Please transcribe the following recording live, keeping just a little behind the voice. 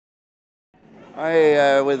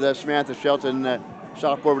Hi, with Samantha Shelton,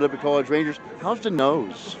 sophomore with Olympic College Rangers. How's the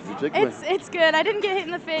nose? It's good. I didn't get hit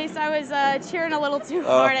in the face. I was cheering a little too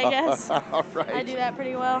Oh, hard, I guess. all I do right. that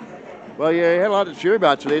pretty well. Well, you had a lot to cheer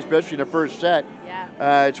about today, especially in the first set.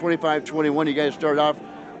 Yeah. 25-21, you guys started off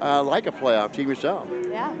like a playoff team yourself,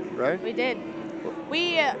 Yeah. right? We did.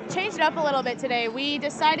 We changed it up a little bit today. We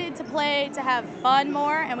decided to play to have fun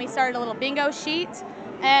more, and we started a little bingo sheet.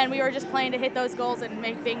 And we were just playing to hit those goals and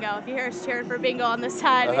make bingo. If you hear us cheering for bingo on the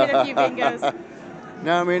side, we hit a few bingos.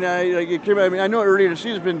 No, I mean, I know earlier in the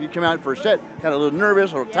season you came out for a set, kind of a little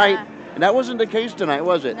nervous, a little tight, and that wasn't the case tonight,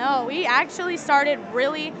 was it? No, we actually started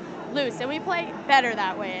really loose, and we play better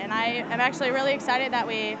that way. And I am actually really excited that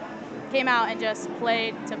we came out and just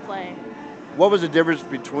played to play. What was the difference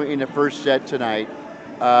between the first set tonight?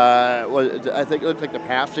 I think it looked like the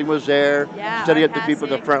passing was there. Yeah, Setting our up the people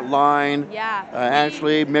at the passing. front line. Yeah.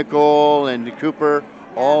 Ashley, Mickle, and Cooper,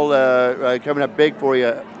 all coming up big for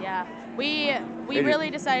you. Yeah. We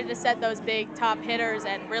really decided to set those big top hitters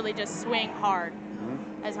and really just swing hard,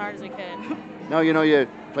 as hard as we could. Now, you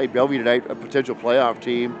played Bellevue tonight, a potential playoff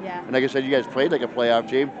team. Yeah. And like I said, you guys played like a playoff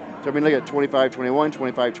team. So, I mean, look at 25-21,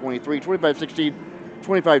 25-23, 25-16,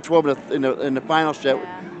 25-12 in the final set.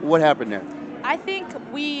 Yeah. What happened there? I think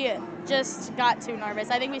we just got too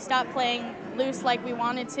nervous. I think we stopped playing loose like we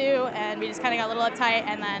wanted to, and we just kind of got a little uptight,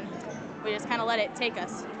 and then we just kind of let it take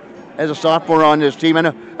us. As a sophomore on this team, I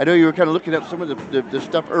know you were kind of looking at some of the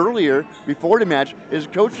stuff earlier before the match. Is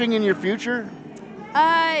coaching in your future?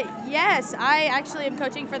 Yes, I actually am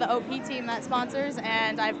coaching for the OP team that sponsors,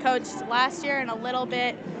 and I've coached last year and a little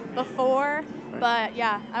bit before. Right. But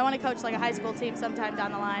yeah, I want to coach like a high school team sometime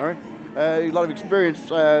down the line. All right. A lot of experience,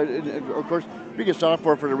 of course. Being a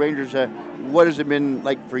sophomore for the Rangers, what has it been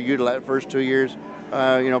like for you the first 2 years?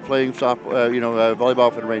 Playing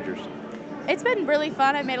volleyball for the Rangers. It's been really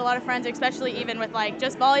fun. I've made a lot of friends, especially even with like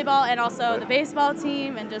just volleyball and also the baseball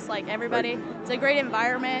team and just like everybody. Right. It's a great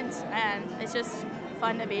environment, and it's just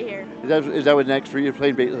fun to be here. Is that what's next for you,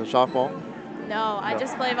 playing softball? No, I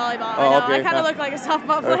just play volleyball. Oh, I know, okay. I kind of look like a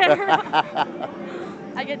softball player.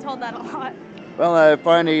 I get told that a lot. Well,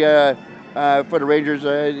 finally, for the Rangers,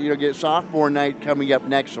 get sophomore night coming up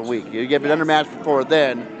next week. You get another match before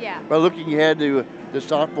then. Yeah. But looking ahead to the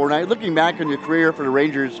sophomore night, looking back on your career for the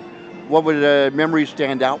Rangers, what would memories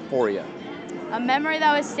stand out for you? A memory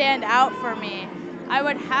that would stand out for me, I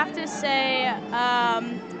would have to say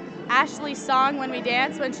Ashley's song when we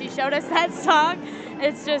danced, when she showed us that song.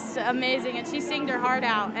 It's just amazing, and she sang her heart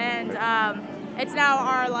out, and it's now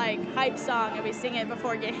our like hype song, and we sing it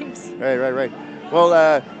before games. Right.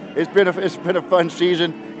 Well, it's been a fun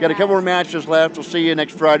season. Got a couple more matches left. We'll see you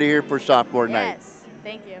next Friday here for sophomore night. Yes,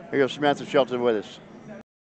 thank you. Here goes Samantha Shelton with us.